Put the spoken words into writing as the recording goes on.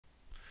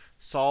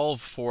solve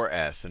for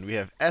s. And we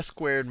have s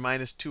squared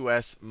minus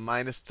 2s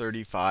minus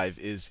 35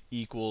 is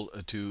equal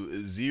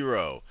to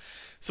 0.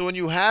 So when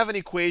you have an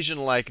equation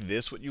like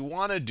this, what you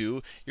want to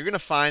do, you're going to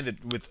find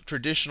that with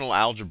traditional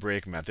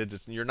algebraic methods,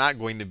 you're not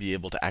going to be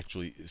able to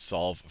actually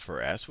solve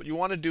for s. What you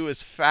want to do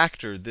is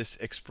factor this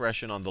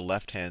expression on the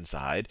left-hand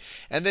side,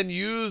 and then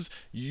use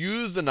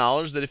the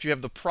knowledge that if you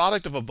have the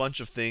product of a bunch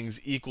of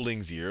things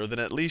equaling 0, then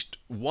at least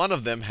one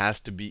of them has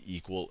to be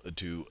equal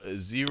to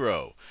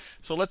 0.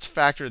 So let's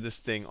factor this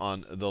thing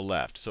on the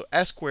left. So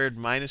s squared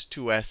minus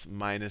 2s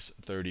minus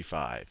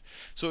 35.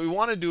 So what we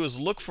want to do is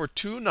look for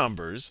two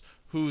numbers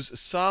whose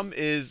sum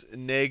is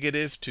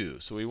negative 2.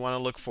 So we want to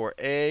look for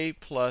a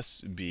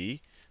plus b,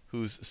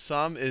 whose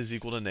sum is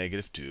equal to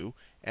negative 2,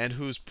 and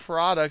whose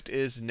product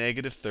is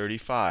negative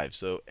 35.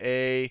 So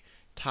a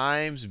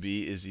times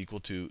b is equal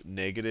to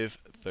negative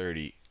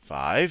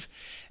 35.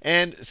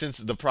 And since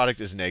the product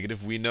is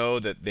negative, we know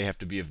that they have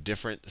to be of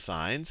different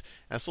signs.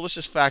 And so let's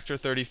just factor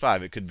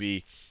 35. It could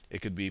be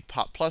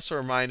plus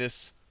or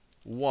minus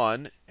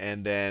 1,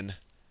 and then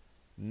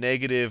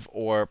negative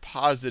or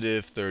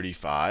positive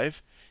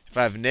 35.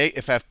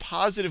 If I have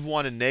positive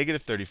 1 and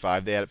negative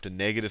 35, they add up to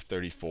negative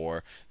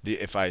 34.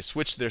 If I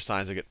switch their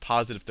signs, I get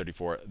positive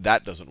 34.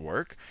 That doesn't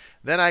work.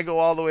 Then I go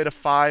all the way to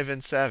 5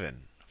 and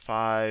 7.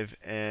 5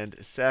 and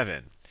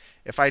 7.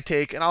 If I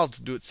take, and I'll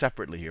do it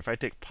separately here. If I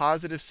take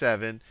positive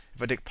 7,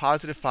 if I take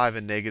positive 5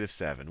 and negative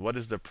 7, what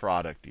does the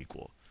product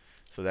equal?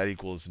 So that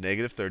equals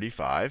negative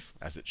 35,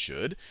 as it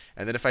should.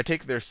 And then if I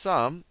take their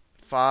sum,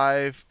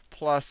 5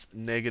 plus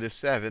negative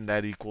 7,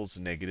 that equals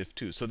negative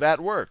 2. So that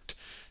worked.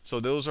 So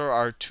those are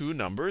our two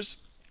numbers.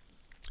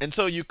 And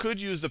so you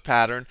could use the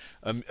pattern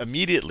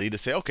immediately to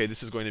say, OK,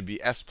 this is going to be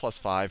s plus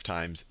 5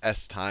 times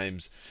s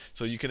times.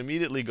 So you can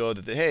immediately go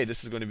that, hey,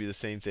 this is going to be the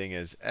same thing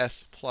as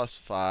s plus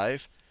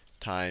 5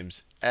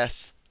 times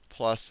s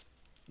plus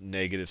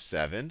negative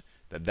 7.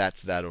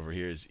 That's that over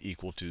here is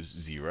equal to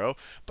 0.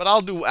 But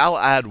I'll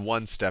add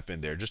one step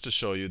in there just to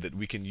show you that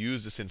we can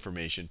use this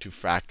information to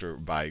factor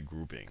by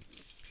grouping.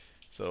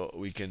 So what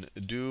we can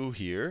do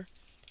here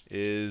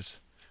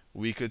is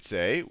we could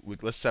say,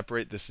 let's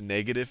separate this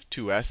negative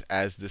 2s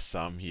as the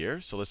sum here.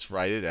 So let's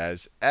write it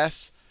as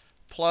s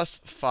plus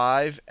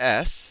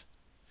 5s,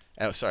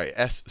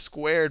 s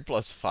squared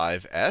plus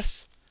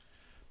 5s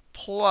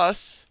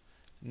plus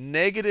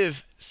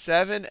negative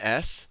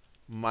 7s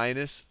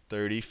minus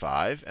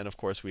 35. And of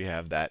course, we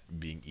have that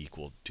being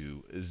equal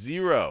to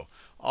 0.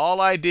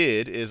 All I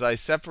did is I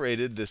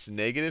separated this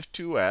negative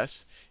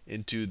 2s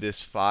into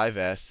this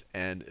 5s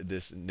and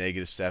this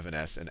negative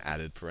 7s and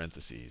added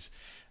parentheses.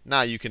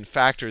 Now you can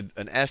factor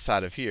an s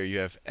out of here. You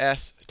have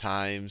s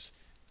times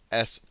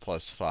s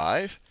plus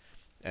 5.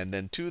 And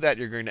then to that,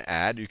 you're going to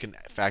add, you can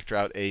factor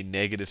out a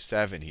negative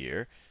 7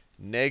 here.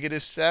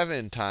 Negative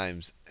 7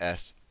 times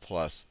s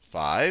plus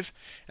 5.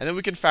 And then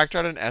we can factor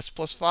out an s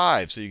plus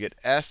 5. So you get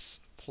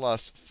s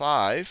plus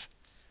 5.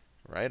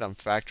 Right? I'm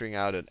factoring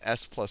out an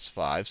s plus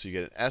 5. So you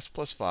get an s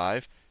plus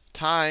 5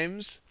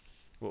 times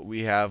what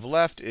we have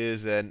left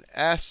is an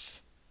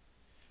s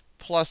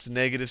plus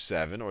negative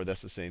 7, or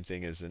that's the same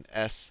thing as an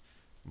s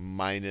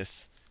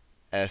minus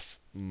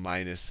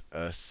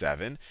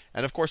 7.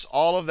 And of course,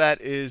 all of that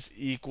is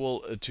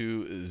equal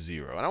to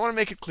 0. And I want to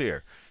make it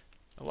clear.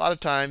 A lot of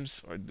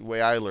times, or the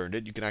way I learned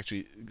it, you can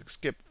actually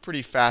skip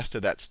pretty fast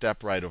to that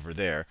step right over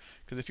there.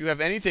 Because if you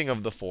have anything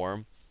of the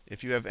form,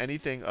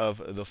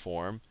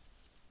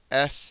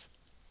 s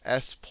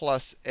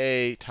plus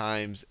a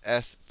times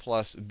s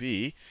plus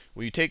b,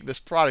 when you take this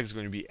product, it's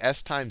going to be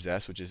s times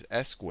s, which is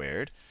s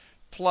squared,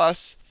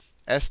 plus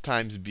s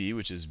times b,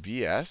 which is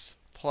bs,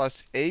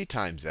 plus a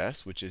times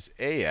s, which is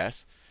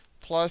as,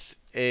 plus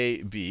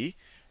ab.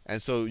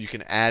 And so you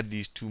can add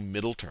these two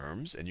middle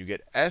terms, and you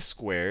get s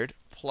squared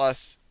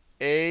plus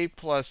a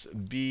plus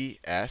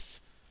bs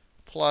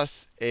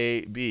plus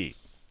ab.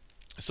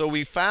 So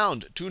we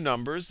found two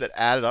numbers that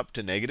added up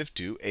to negative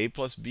 2, a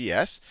plus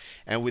bs,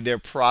 and their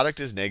product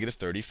is negative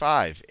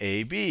 35,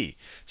 ab.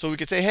 So we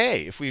could say,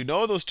 hey, if we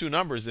know those two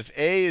numbers, if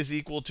a is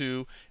equal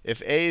to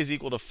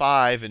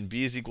 5 and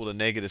b is equal to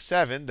negative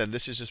 7, then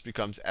this just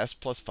becomes s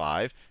plus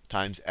 5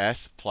 times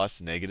s plus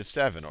negative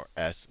 7, or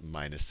s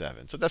minus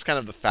 7. So that's kind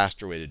of the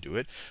faster way to do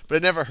it. But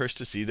it never hurts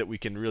to see that we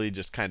can really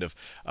just kind of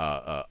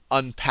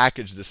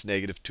unpackage this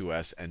negative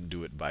 2s and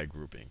do it by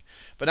grouping.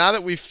 But now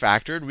that we've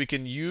factored, we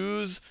can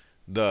use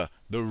the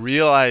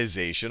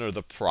realization, or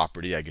the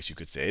property, I guess you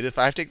could say, if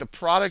I have to take the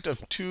product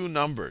of two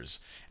numbers,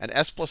 and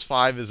s plus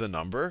 5 is a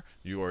number,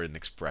 or an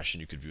expression,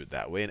 you could view it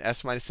that way, and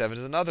s minus 7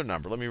 is another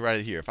number. Let me write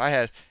it here. If I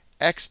had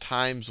x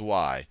times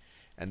y,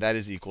 and that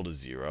is equal to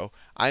 0,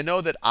 I know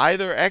that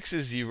either x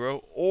is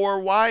 0 or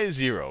y is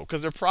 0,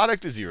 because their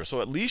product is 0. So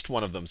at least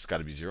one of them's got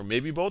to be 0,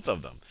 maybe both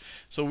of them.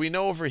 So we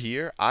know over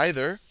here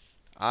either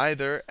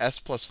s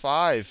plus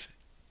 5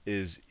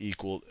 is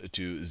equal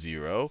to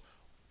 0,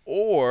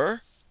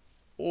 or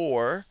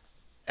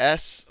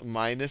s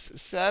minus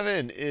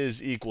 7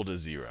 is equal to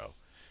 0.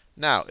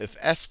 Now, if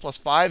s plus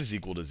 5 is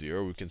equal to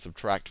 0, we can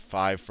subtract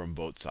 5 from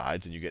both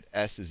sides, and you get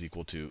s is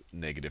equal to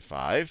negative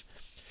 5.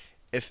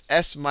 if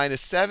s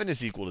minus 7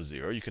 is equal to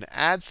 0, you can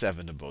add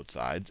 7 to both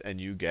sides,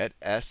 and you get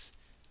s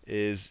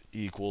is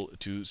equal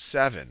to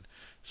 7.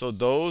 So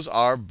those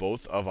are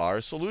both of our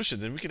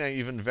solutions. And we can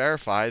even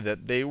verify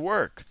that they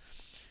work.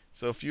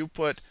 So if you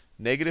put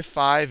negative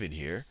 5 in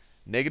here,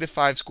 negative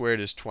 5 squared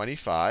is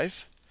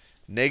 25.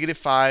 Negative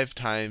 5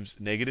 times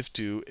negative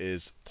 2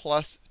 is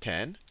plus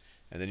 10.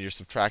 And then you're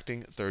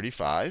subtracting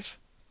 35.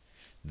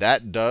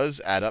 That does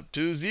add up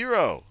to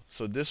 0.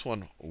 So this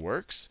one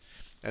works.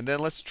 And then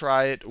let's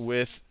try it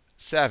with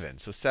 7.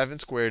 So 7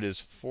 squared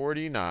is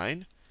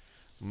 49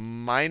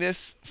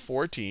 minus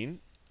 14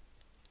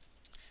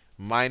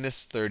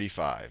 minus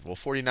 35. Well,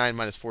 49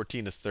 minus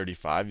 14 is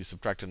 35. You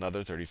subtract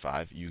another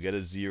 35, you get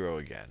a 0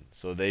 again.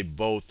 So they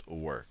both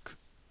work.